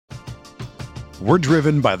We're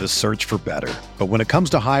driven by the search for better. But when it comes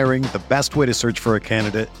to hiring, the best way to search for a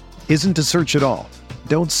candidate isn't to search at all.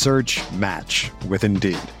 Don't search, match with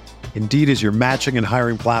Indeed. Indeed is your matching and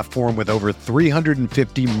hiring platform with over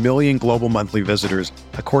 350 million global monthly visitors,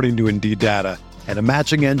 according to Indeed data, and a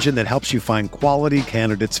matching engine that helps you find quality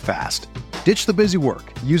candidates fast. Ditch the busy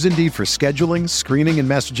work. Use Indeed for scheduling, screening, and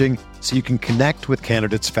messaging so you can connect with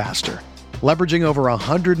candidates faster. Leveraging over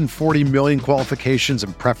 140 million qualifications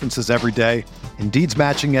and preferences every day, Indeed's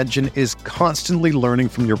matching engine is constantly learning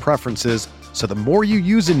from your preferences, so the more you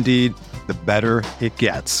use Indeed, the better it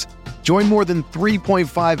gets. Join more than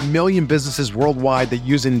 3.5 million businesses worldwide that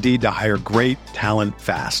use Indeed to hire great talent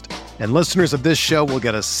fast. And listeners of this show will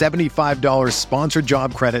get a $75 sponsored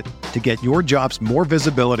job credit to get your jobs more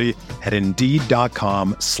visibility at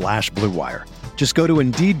Indeed.com/Blue Wire. Just go to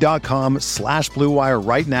Indeed.com/Blue Wire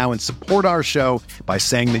right now and support our show by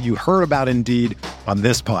saying that you heard about Indeed on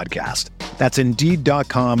this podcast. That's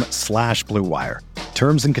Indeed.com/Blue Wire.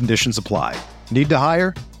 Terms and conditions apply. Need to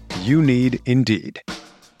hire? You need Indeed.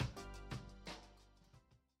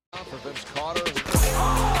 For Vince Carter. Scotty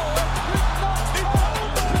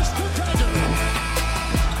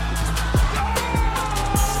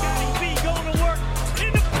B going to work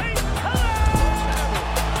in the paint.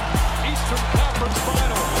 Eastern Conference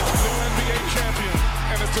Final, new NBA champion,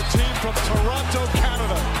 and it's a team from Toronto,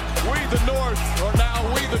 Canada. We, the North, are now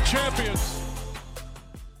we, the champions.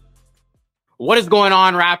 What is going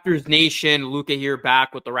on, Raptors Nation? Luca here,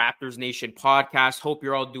 back with the Raptors Nation podcast. Hope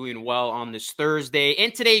you're all doing well on this Thursday.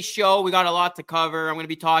 In today's show, we got a lot to cover. I'm going to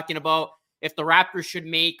be talking about if the Raptors should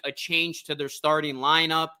make a change to their starting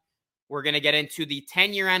lineup. We're going to get into the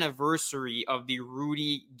 10-year anniversary of the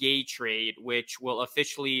Rudy Gay trade, which will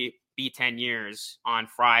officially be 10 years on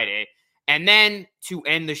Friday. And then to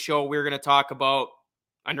end the show, we're going to talk about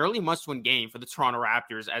an early must-win game for the Toronto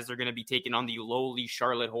Raptors as they're going to be taking on the lowly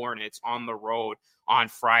Charlotte Hornets on the road on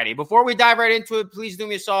Friday. Before we dive right into it, please do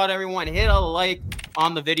me a solid, everyone. Hit a like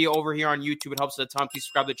on the video over here on YouTube. It helps a ton. Please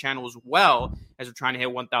subscribe to the channel as well as we're trying to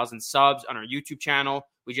hit 1,000 subs on our YouTube channel.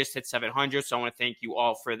 We just hit 700, so I want to thank you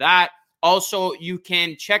all for that. Also, you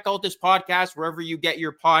can check out this podcast wherever you get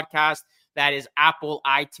your podcast. That is Apple,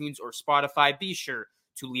 iTunes, or Spotify. Be sure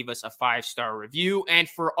to leave us a 5-star review. And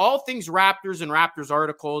for all things Raptors and Raptors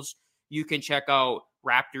articles, you can check out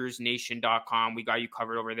RaptorsNation.com. We got you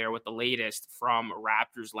covered over there with the latest from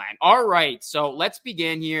Raptors land. All right, so let's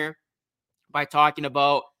begin here by talking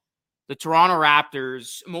about the Toronto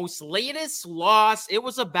Raptors' most latest loss. It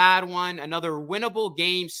was a bad one. Another winnable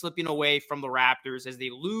game slipping away from the Raptors as they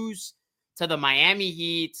lose to the Miami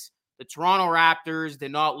Heat. The Toronto Raptors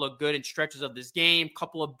did not look good in stretches of this game.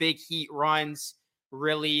 Couple of big Heat runs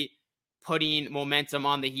really putting momentum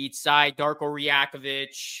on the Heat side. Darko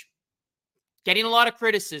Rajakovic getting a lot of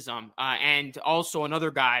criticism. And also another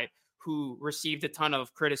guy who received a ton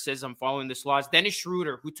of criticism following this loss, Dennis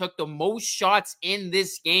Schroeder, who took the most shots in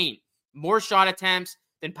this game. More shot attempts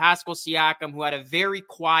than Pascal Siakam, who had a very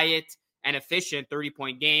quiet and efficient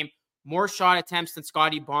 30-point game. More shot attempts than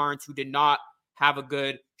Scotty Barnes, who did not have a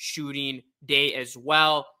good shooting day as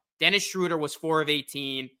well. Dennis Schroeder was 4 of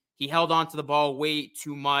 18. He held on to the ball way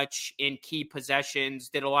too much in key possessions,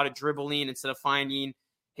 did a lot of dribbling instead of finding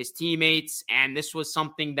his teammates. And this was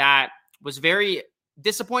something that was very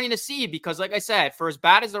disappointing to see because, like I said, for as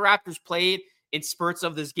bad as the Raptors played in spurts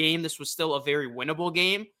of this game, this was still a very winnable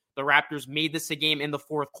game. The Raptors made this a game in the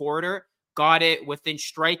fourth quarter, got it within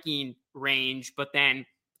striking range, but then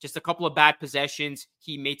just a couple of bad possessions.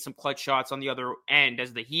 He made some clutch shots on the other end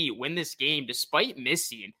as the Heat win this game despite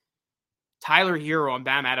missing Tyler Hero and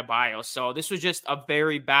Bam Adebayo. So this was just a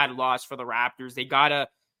very bad loss for the Raptors. They got to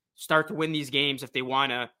start to win these games if they want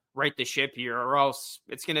to right the ship here, or else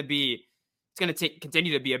it's going to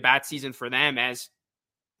continue to be a bad season for them, as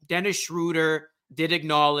Dennis Schroeder did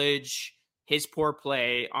acknowledge his poor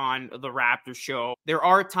play on the Raptors show. There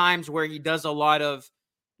are times where he does a lot of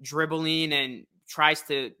dribbling and tries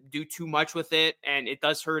to do too much with it, and it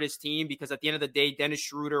does hurt his team because at the end of the day, Dennis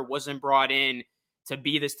Schroeder wasn't brought in to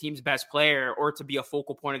be this team's best player or to be a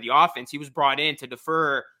focal point of the offense. He was brought in to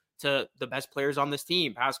defer to the best players on this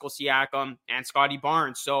team, Pascal Siakam and Scotty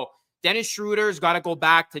Barnes. So Dennis Schroeder's got to go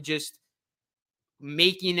back to just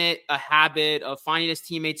making it a habit of finding his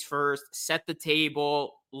teammates first, set the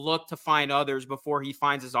table, look to find others before he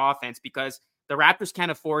finds his offense, because the Raptors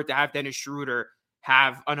can't afford to have Dennis Schroeder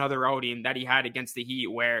have another outing that he had against the Heat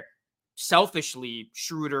where selfishly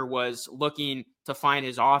Schroeder was looking to find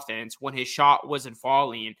his offense when his shot wasn't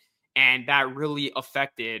falling, and that really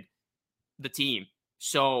affected the team.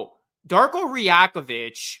 So Darko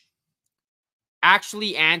Rajakovic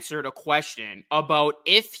actually answered a question about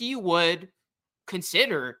if he would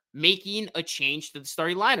consider making a change to the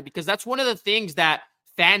starting lineup, because that's one of the things that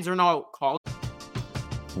fans are now calling.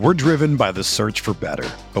 We're driven by the search for better.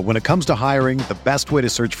 But when it comes to hiring, the best way to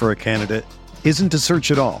search for a candidate isn't to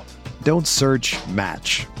search at all. Don't search,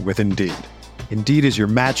 match with Indeed. Indeed is your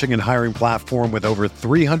matching and hiring platform with over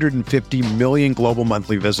 350 million global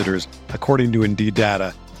monthly visitors, according to Indeed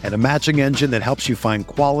data, and a matching engine that helps you find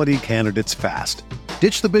quality candidates fast.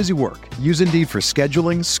 Ditch the busy work. Use Indeed for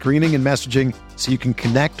scheduling, screening, and messaging so you can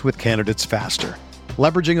connect with candidates faster.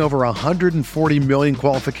 Leveraging over 140 million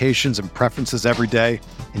qualifications and preferences every day,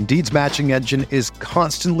 Indeed's matching engine is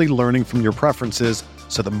constantly learning from your preferences,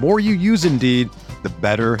 so the more you use Indeed, the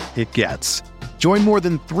better it gets. Join more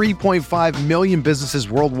than 3.5 million businesses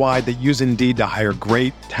worldwide that use Indeed to hire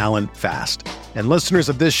great talent fast. And listeners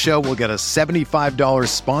of this show will get a $75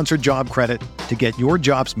 sponsored job credit to get your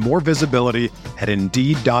jobs more visibility at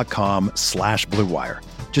Indeed.com/Blue Wire.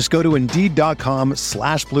 Just go to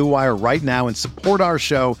Indeed.com/Blue Wire right now and support our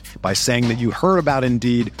show by saying that you heard about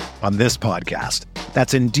Indeed on this podcast.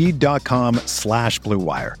 That's Indeed.com/Blue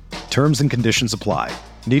Wire. Terms and conditions apply.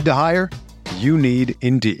 Need to hire? You need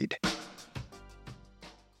Indeed.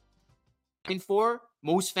 For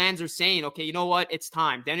most fans are saying, okay, you know what? It's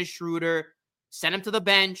time. Dennis Schroeder, send him to the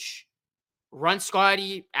bench, run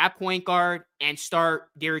Scotty at point guard, and start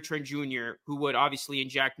Gary Trent Jr., who would obviously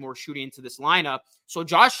inject more shooting into this lineup. So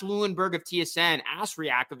Josh Lewinberg of TSN asked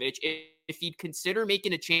Rajakovic if he'd consider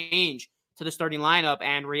making a change to the starting lineup,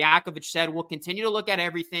 and Rajakovic said, we'll continue to look at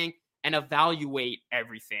everything and evaluate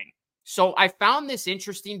everything. So I found this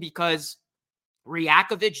interesting because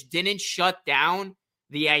Rajakovic didn't shut down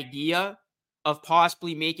the idea of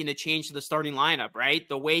possibly making a change to the starting lineup, right?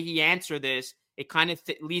 The way he answered this, it kind of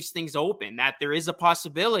leaves things open that there is a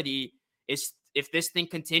possibility is if this thing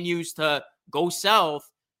continues to go south,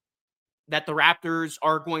 that the Raptors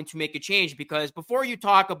are going to make a change. Because before you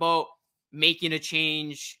talk about making a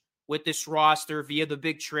change with this roster via the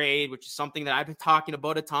big trade, which is something that I've been talking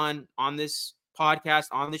about a ton on this podcast,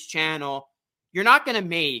 on this channel, you're not going to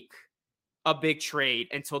make a big trade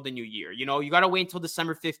until the new year. You know, you got to wait until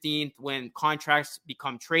December 15th when contracts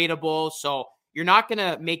become tradable. So you're not going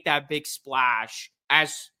to make that big splash and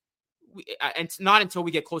not until we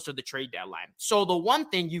get closer to the trade deadline. So the one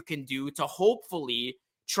thing you can do to hopefully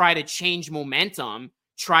try to change momentum,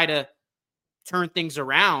 try to turn things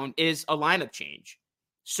around, is a lineup change.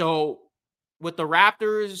 So with the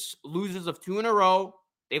Raptors losers of 2 in a row,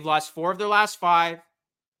 they've lost 4 of their last 5.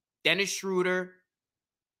 Dennis Schroeder,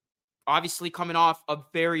 obviously coming off a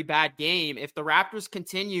very bad game. If the Raptors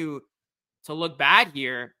continue to look bad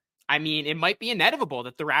here, I mean, it might be inevitable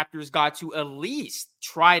that the Raptors got to at least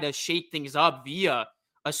try to shake things up via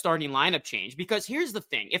a starting lineup change. Because here's the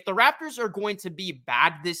thing. If the Raptors are going to be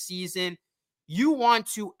bad this season, you want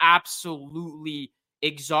to absolutely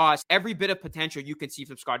exhaust every bit of potential you can see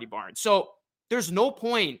from Scotty Barnes. So there's no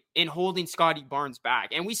point in holding Scotty Barnes back.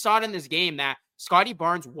 And we saw it in this game that Scotty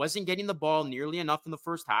Barnes wasn't getting the ball nearly enough in the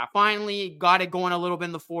first half. Finally got it going a little bit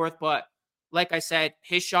in the fourth, but like I said,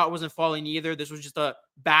 his shot wasn't falling either. This was just a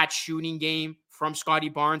bad shooting game from Scotty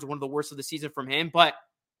Barnes, one of the worst of the season from him. But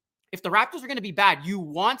if the Raptors are going to be bad, you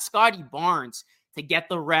want Scotty Barnes to get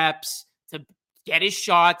the reps, to get his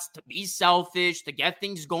shots, to be selfish, to get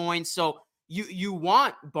things going. So you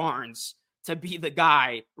want Barnes to be the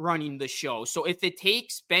guy running the show. So if it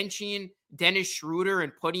takes benching Dennis Schroeder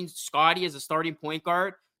and putting Scotty as a starting point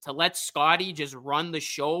guard to let Scotty just run the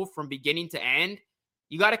show from beginning to end,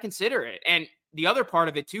 you got to consider it. And the other part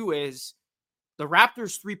of it too is the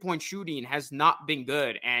Raptors' three-point shooting has not been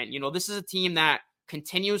good. And, you know, this is a team that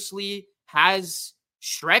continuously has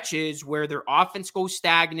stretches where their offense goes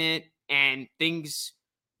stagnant and things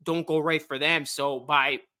don't go right for them. So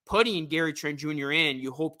by putting Gary Trent Jr. in,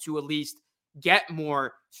 you hope to at least get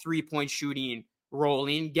more three-point shooting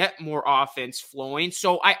rolling, get more offense flowing.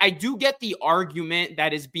 So I do get the argument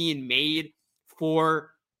that is being made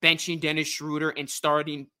for benching Dennis Schroeder and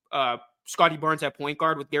starting Scotty Barnes at point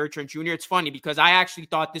guard with Gary Trent Jr. It's funny because I actually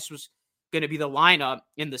thought this was going to be the lineup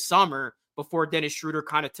in the summer before Dennis Schroeder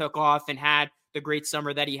kind of took off and had the great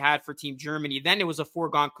summer that he had for Team Germany. Then it was a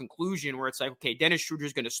foregone conclusion where it's like, okay, Dennis Schroeder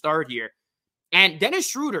is going to start here. And Dennis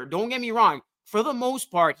Schroeder, don't get me wrong, for the most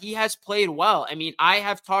part, he has played well. I mean, I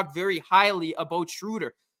have talked very highly about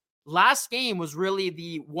Schroeder. Last game was really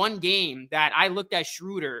the one game that I looked at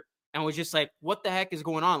Schroeder and was just like, what the heck is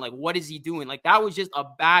going on? Like, what is he doing? Like, that was just a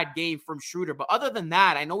bad game from Schroeder. But other than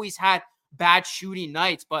that, I know he's had bad shooting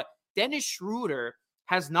nights, but Dennis Schroeder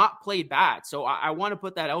has not played bad. So I want to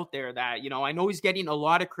put that out there that, you know, I know he's getting a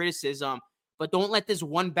lot of criticism, but don't let this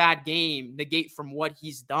one bad game negate from what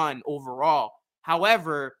he's done overall.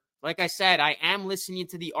 However, like I said, I am listening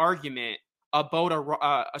to the argument about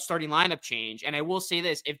a starting lineup change. And I will say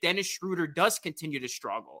this, if Dennis Schroeder does continue to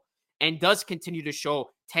struggle and does continue to show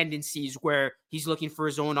tendencies where he's looking for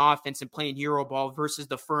his own offense and playing hero ball versus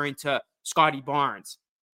deferring to Scotty Barnes,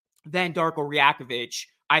 then Darko Rajakovic,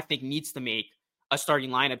 I think, needs to make a starting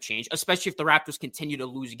lineup change, especially if the Raptors continue to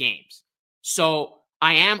lose games. So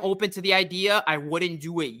I am open to the idea. I wouldn't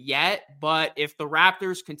do it yet, but if the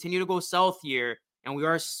Raptors continue to go south here, and we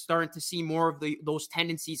are starting to see more of those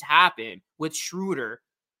tendencies happen with Schroeder,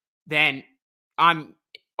 then I'm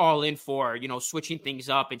all in for, switching things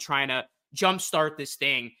up and trying to jumpstart this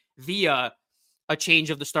thing via a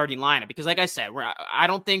change of the starting lineup. Because like I said, I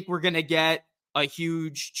don't think we're going to get a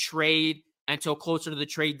huge trade until closer to the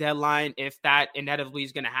trade deadline, if that inevitably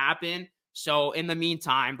is going to happen. So in the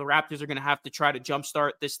meantime, the Raptors are going to have to try to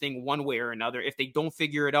jumpstart this thing one way or another. If they don't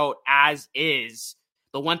figure it out as is,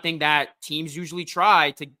 the one thing that teams usually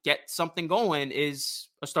try to get something going is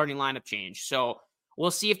a starting lineup change. So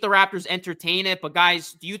we'll see if the Raptors entertain it. But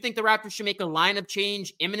guys, do you think the Raptors should make a lineup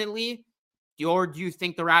change imminently? Or do you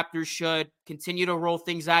think the Raptors should continue to roll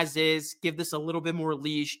things as is, give this a little bit more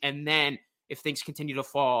leash, and then if things continue to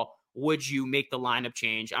fall, would you make the lineup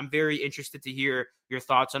change? I'm very interested to hear your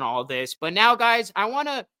thoughts on all of this. But now, guys, I want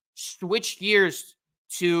to switch gears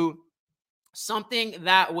to something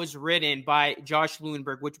that was written by Josh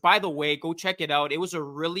Lewenberg, which, by the way, go check it out. It was a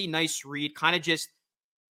really nice read, kind of just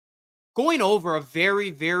going over a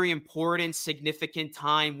very, very important, significant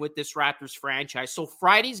time with this Raptors franchise. So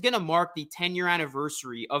Friday's going to mark the 10-year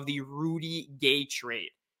anniversary of the Rudy Gay trade.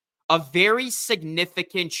 A very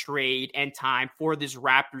significant trade and time for this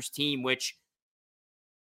Raptors team, which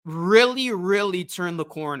really, really turned the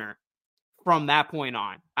corner from that point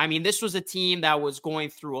on. I mean, this was a team that was going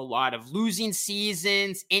through a lot of losing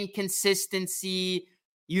seasons, inconsistency.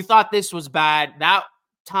 You thought this was bad. That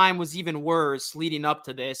time was even worse leading up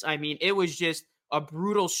to this. I mean, it was just a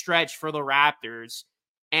brutal stretch for the Raptors.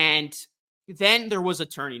 And then there was a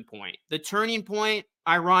turning point. The turning point,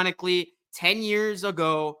 ironically, 10 years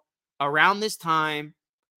ago, around this time,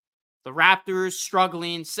 the Raptors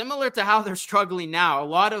struggling, similar to how they're struggling now. A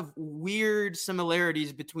lot of weird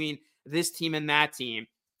similarities between this team and that team.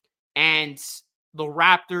 And the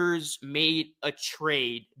Raptors made a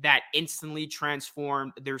trade that instantly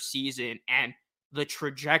transformed their season and the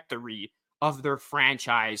trajectory of their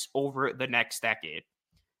franchise over the next decade.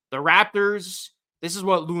 The Raptors, this is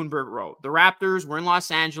what Lewenberg wrote. The Raptors were in Los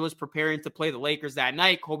Angeles preparing to play the Lakers that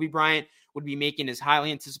night. Kobe Bryant would be making his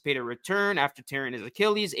highly anticipated return after tearing his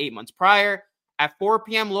Achilles 8 months prior. At 4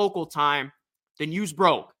 p.m. local time, the news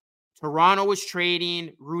broke. Toronto was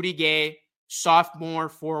trading Rudy Gay, sophomore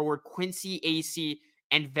forward Quincy Acey,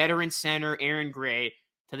 and veteran center Aaron Gray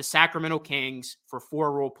to the Sacramento Kings for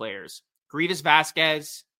 4 role players: Greivis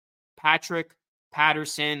Vasquez, Patrick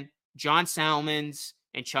Patterson, John Salmons,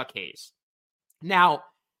 and Chuck Hayes. Now,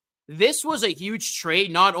 this was a huge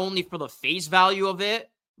trade, not only for the face value of it,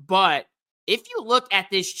 but if you look at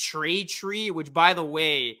this trade tree, which, by the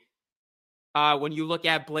way, when you look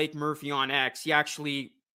at Blake Murphy on X, he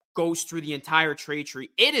actually goes through the entire trade tree.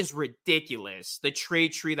 It is ridiculous, the trade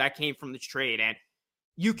tree that came from this trade. And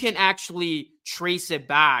you can actually trace it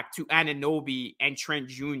back to Anunoby and Trent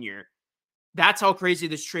Jr. That's how crazy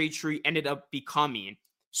this trade tree ended up becoming.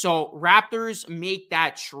 So Raptors make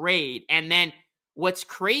that trade. And then what's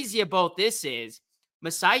crazy about this is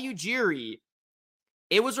Masai Ujiri,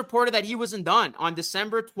 it was reported that he wasn't done. On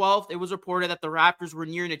December 12th, it was reported that the Raptors were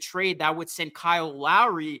nearing a trade that would send Kyle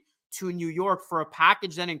Lowry to New York for a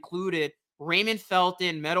package that included Raymond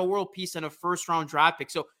Felton, Metal World Peace, and a first-round draft pick.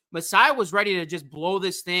 So Masai was ready to just blow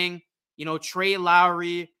this thing, trade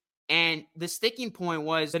Lowry. And the sticking point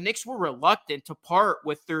was the Knicks were reluctant to part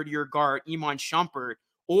with third-year guard Iman Shumpert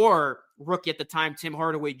or rookie at the time, Tim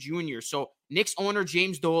Hardaway Jr. So Knicks owner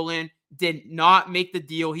James Dolan did not make the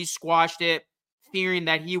deal. He squashed it, fearing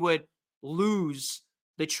that he would lose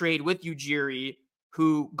the trade with Ujiri,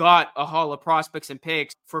 who got a haul of prospects and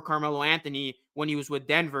picks for Carmelo Anthony when he was with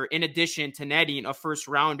Denver, in addition to netting a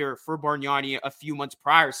first-rounder for Bargnani a few months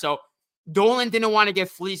prior. So Dolan didn't want to get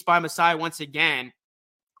fleeced by Masai once again.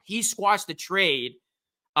 He squashed the trade.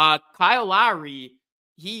 Kyle Lowry,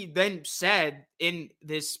 he then said in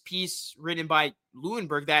this piece written by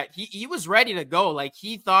Lewenberg that he was ready to go. Like,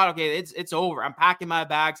 he thought, okay, it's over. I'm packing my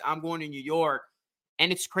bags. I'm going to New York.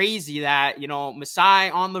 And it's crazy that, Masai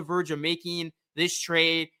on the verge of making this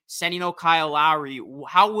trade, sending out Kyle Lowry.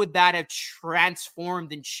 How would that have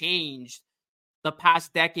transformed and changed the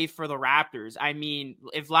past decade for the Raptors? I mean,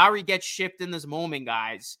 if Lowry gets shipped in this moment,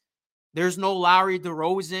 guys, there's no Lowry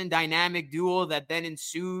DeRozan dynamic duo that then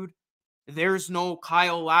ensued. There's no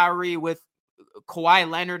Kyle Lowry with Kawhi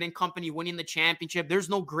Leonard and company winning the championship. There's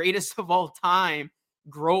no greatest of all time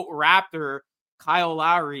GOAT Raptor Kyle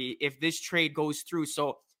Lowry if this trade goes through.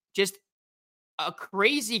 So just a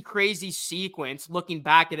crazy, crazy sequence looking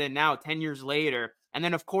back at it now, 10 years later. And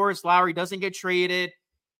then, of course, Lowry doesn't get traded.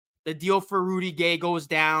 The deal for Rudy Gay goes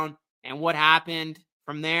down. And what happened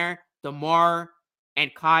from there? DeMar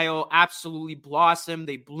and Kyle absolutely blossomed.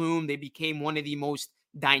 They bloomed. They became one of the most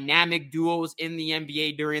dynamic duos in the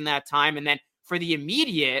NBA during that time. And then for the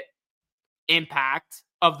immediate impact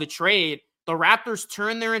of the trade, the Raptors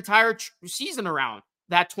turned their entire season around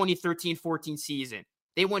that 2013-14 season.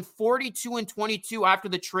 They went 42-22 after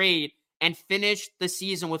the trade and finished the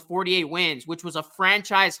season with 48 wins, which was a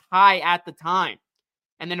franchise high at the time.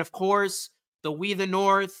 And then, of course, the We the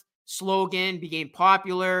North slogan became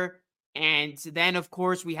popular. And then, of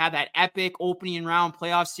course, we had that epic opening round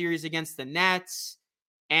playoff series against the Nets.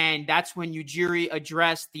 And that's when Ujiri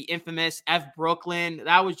addressed the infamous F Brooklyn.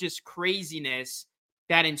 That was just craziness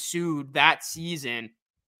that ensued that season.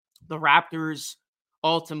 The Raptors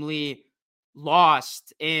ultimately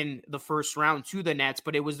lost in the first round to the Nets,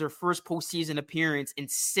 but it was their first postseason appearance in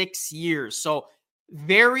 6 years. So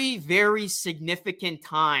very, very significant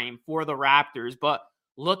time for the Raptors. But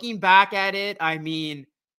looking back at it, I mean,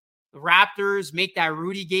 the Raptors make that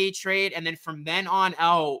Rudy Gay trade, and then from then on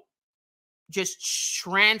out, just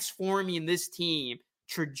transforming this team,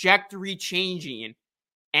 trajectory changing.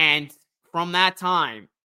 And from that time,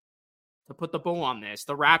 to put the bow on this,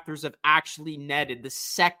 the Raptors have actually netted the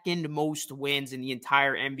second most wins in the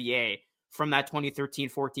entire NBA from that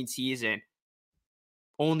 2013-14 season,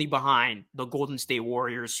 only behind the Golden State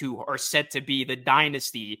Warriors, who are set to be the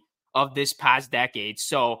dynasty of this past decade.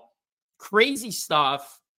 So crazy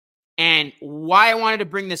stuff. And why I wanted to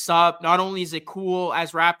bring this up, not only is it cool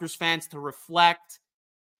as Raptors fans to reflect,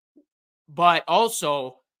 but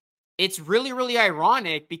also it's really, really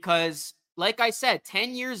ironic because, like I said,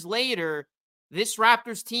 10 years later, this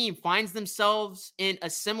Raptors team finds themselves in a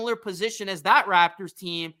similar position as that Raptors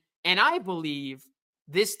team. And I believe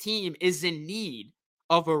this team is in need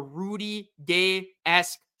of a Rudy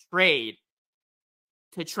Gay-esque trade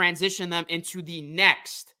to transition them into the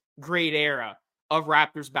next great era of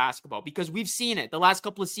Raptors basketball, because we've seen it the last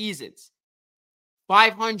couple of seasons.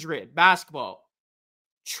 500 basketball,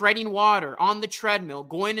 treading water on the treadmill,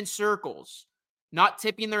 going in circles, not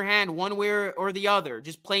tipping their hand one way or the other,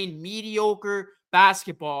 just playing mediocre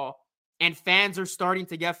basketball, and fans are starting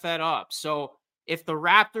to get fed up. So if the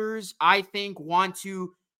Raptors, I think, want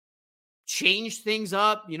to change things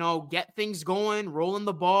up, get things going, rolling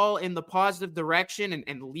the ball in the positive direction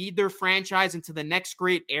and lead their franchise into the next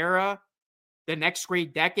great era, the next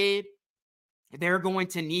great decade, they're going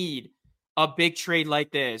to need a big trade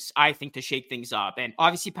like this, I think, to shake things up. And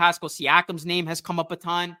obviously, Pascal Siakam's name has come up a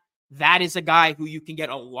ton. That is a guy who you can get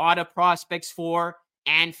a lot of prospects for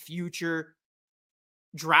and future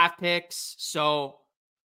draft picks. So,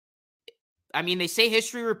 I mean, they say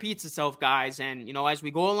history repeats itself, guys. And, as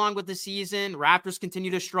we go along with the season, Raptors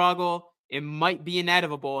continue to struggle. It might be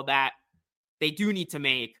inevitable that they do need to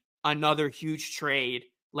make another huge trade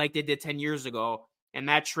like they did 10 years ago. And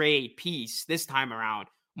that trade piece this time around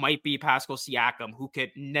might be Pascal Siakam, who could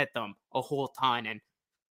net them a whole ton and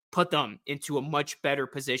put them into a much better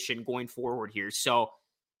position going forward here. So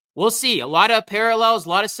we'll see. A lot of parallels, a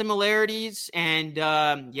lot of similarities, and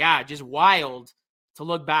just wild to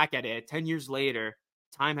look back at it 10 years later.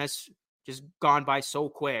 Time has just gone by so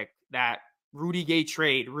quick. That Rudy Gay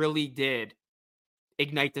trade really did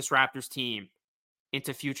ignite this Raptors team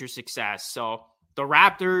into future success. So the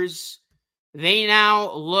Raptors, they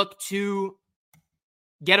now look to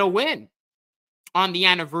get a win on the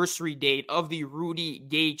anniversary date of the Rudy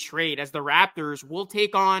Gay trade, as the Raptors will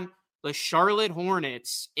take on the Charlotte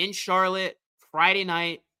Hornets in Charlotte Friday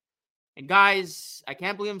night. And guys, I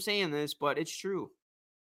can't believe I'm saying this, but it's true.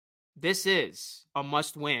 This is a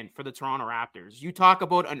must-win for the Toronto Raptors. You talk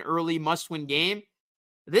about an early must-win game.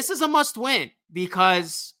 This is a must-win,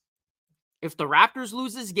 because if the Raptors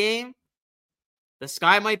lose this game, the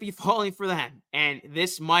sky might be falling for them. And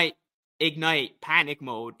this might ignite panic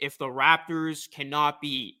mode if the Raptors cannot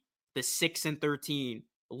beat the 6-13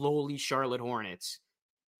 lowly Charlotte Hornets.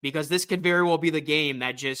 Because this could very well be the game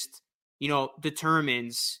that just,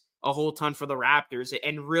 determines a whole ton for the Raptors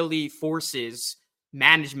and really forces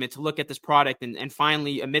management to look at this product and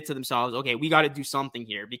finally admit to themselves, okay, we got to do something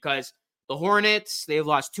here. Because the Hornets, they've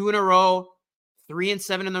lost 2 in a row,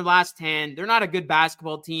 3-7 in their last 10. They're not a good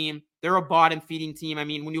basketball team. They're a bottom-feeding team. I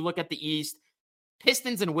mean, when you look at the East,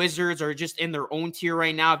 Pistons and Wizards are just in their own tier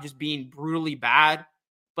right now of just being brutally bad.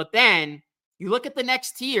 But then You look at the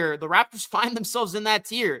next tier, the Raptors find themselves in that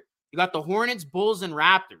tier. You got the Hornets, Bulls, and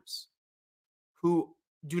Raptors, who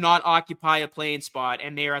do not occupy a playing spot,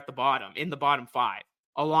 and they are at the bottom, in the bottom 5,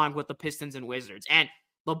 along with the Pistons and Wizards. And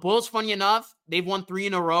the Bulls, funny enough, they've won 3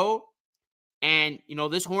 in a row. And,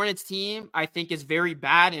 this Hornets team, I think, is very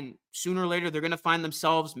bad. And sooner or later, they're going to find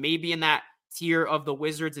themselves maybe in that tier of the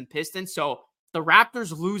Wizards and Pistons. So the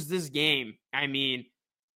Raptors lose this game. I mean,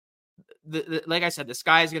 like I said, the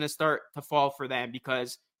sky is going to start to fall for them,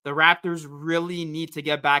 because the Raptors really need to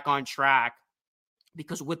get back on track,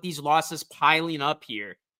 because with these losses piling up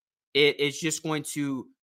here, it is just going to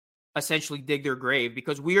essentially dig their grave,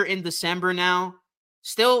 because we are in December now,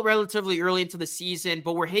 still relatively early into the season,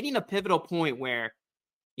 but we're hitting a pivotal point where,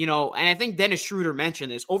 and I think Dennis Schroeder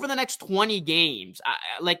mentioned this, over the next 20 games,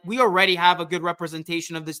 we already have a good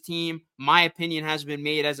representation of this team. My opinion has been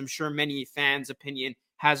made, as I'm sure many fans' opinion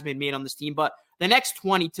has been made on this team, but the next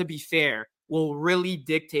 20, to be fair, will really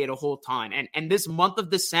dictate a whole ton. And this month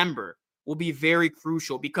of December will be very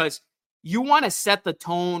crucial, because you want to set the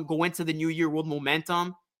tone, go into the new year with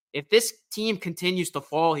momentum. If this team continues to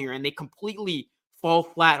fall here and they completely fall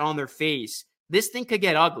flat on their face, this thing could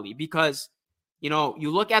get ugly, because,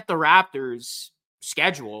 you look at the Raptors'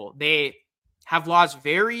 schedule, they have lost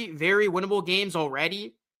very, very winnable games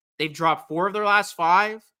already. They've dropped 4 of their last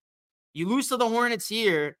 5. You lose to the Hornets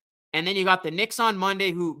here, and then you got the Knicks on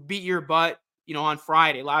Monday, who beat your butt, on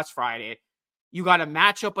last Friday. You got a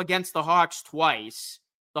matchup against the Hawks twice.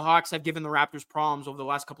 The Hawks have given the Raptors problems over the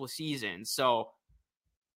last couple of seasons. So,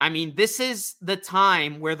 I mean, this is the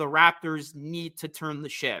time where the Raptors need to turn the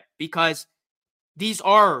ship, because these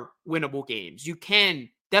are winnable games. You can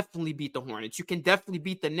definitely beat the Hornets. You can definitely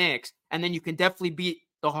beat the Knicks. And then you can definitely beat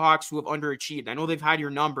the Hawks, who have underachieved. I know they've had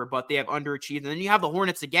your number, but they have underachieved. And then you have the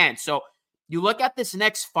Hornets again. So you look at this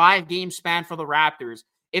next 5-game span for the Raptors.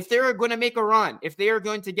 If they're going to make a run, if they are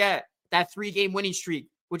going to get that 3-game winning streak,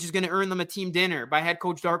 which is going to earn them a team dinner by head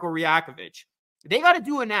coach Darko Rajakovic, they got to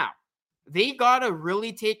do it now. They got to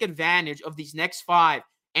really take advantage of these next 5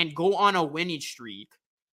 and go on a winning streak,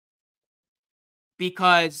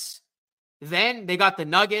 because then they got the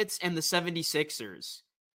Nuggets and the 76ers.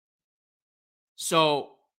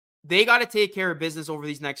 So they got to take care of business over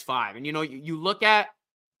these next 5. And, you look at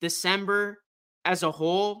December as a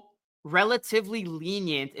whole, relatively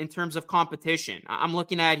lenient in terms of competition. I'm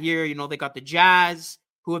looking at here, they got the Jazz,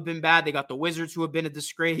 who have been bad. They got the Wizards, who have been a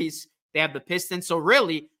disgrace. They have the Pistons. So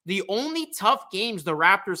really, the only tough games the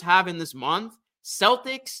Raptors have in this month,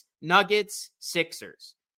 Celtics, Nuggets,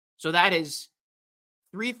 Sixers. So that is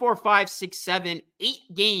 3, 4, 5, 6, 7, 8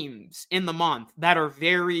 games in the month that are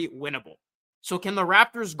very winnable. So can the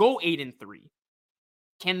Raptors go 8-3?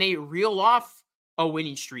 Can they reel off a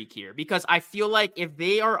winning streak here? Because I feel like if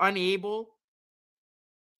they are unable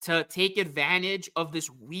to take advantage of this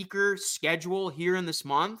weaker schedule here in this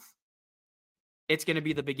month, it's going to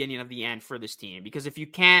be the beginning of the end for this team. Because if you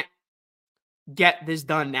can't get this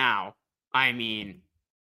done now, I mean,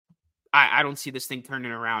 I don't see this thing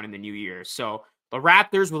turning around in the new year. So the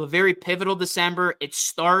Raptors with a very pivotal December. It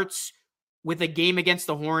starts with a game against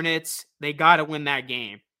the Hornets. They got to win that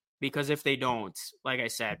game, because if they don't, like I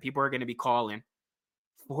said, people are going to be calling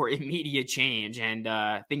for immediate change, and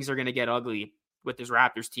things are going to get ugly with this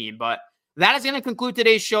Raptors team. But that is going to conclude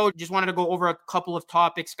today's show. Just wanted to go over a couple of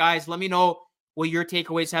topics, guys. Let me know what your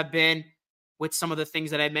takeaways have been with some of the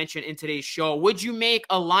things that I mentioned in today's show. Would you make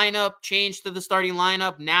a lineup change to the starting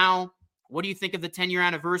lineup now? What do you think of the 10-year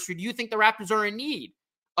anniversary? Do you think the Raptors are in need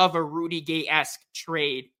of a Rudy Gay-esque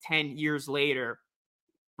trade 10 years later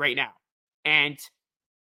right now? And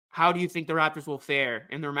how do you think the Raptors will fare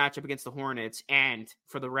in their matchup against the Hornets and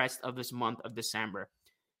for the rest of this month of December?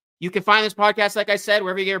 You can find this podcast, like I said,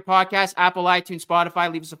 wherever you get your podcasts, Apple, iTunes, Spotify.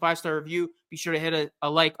 Leave us a 5-star review. Be sure to hit a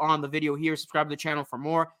like on the video here. Subscribe to the channel for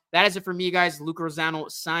more. That is it for me, guys. Luca Rosano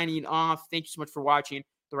signing off. Thank you so much for watching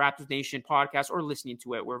the Raptors Nation podcast or listening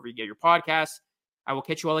to it wherever you get your podcasts. I will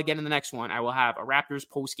catch you all again in the next one. I will have a Raptors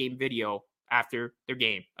post-game video after their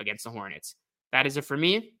game against the Hornets. That is it for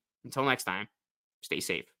me. Until next time, stay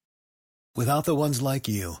safe. Without the ones like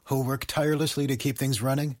you, who work tirelessly to keep things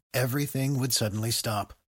running, everything would suddenly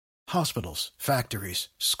stop. Hospitals, factories,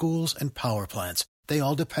 schools, and power plants, they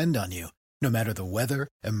all depend on you. No matter the weather,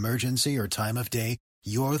 emergency, or time of day,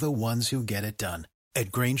 you're the ones who get it done.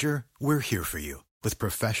 At Grainger, we're here for you with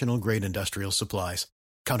professional-grade industrial supplies.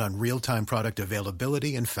 Count on real-time product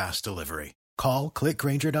availability and fast delivery. Call, click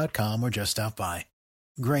Grainger.com, or just stop by.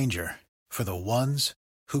 Grainger, for the ones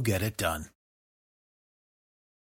who get it done.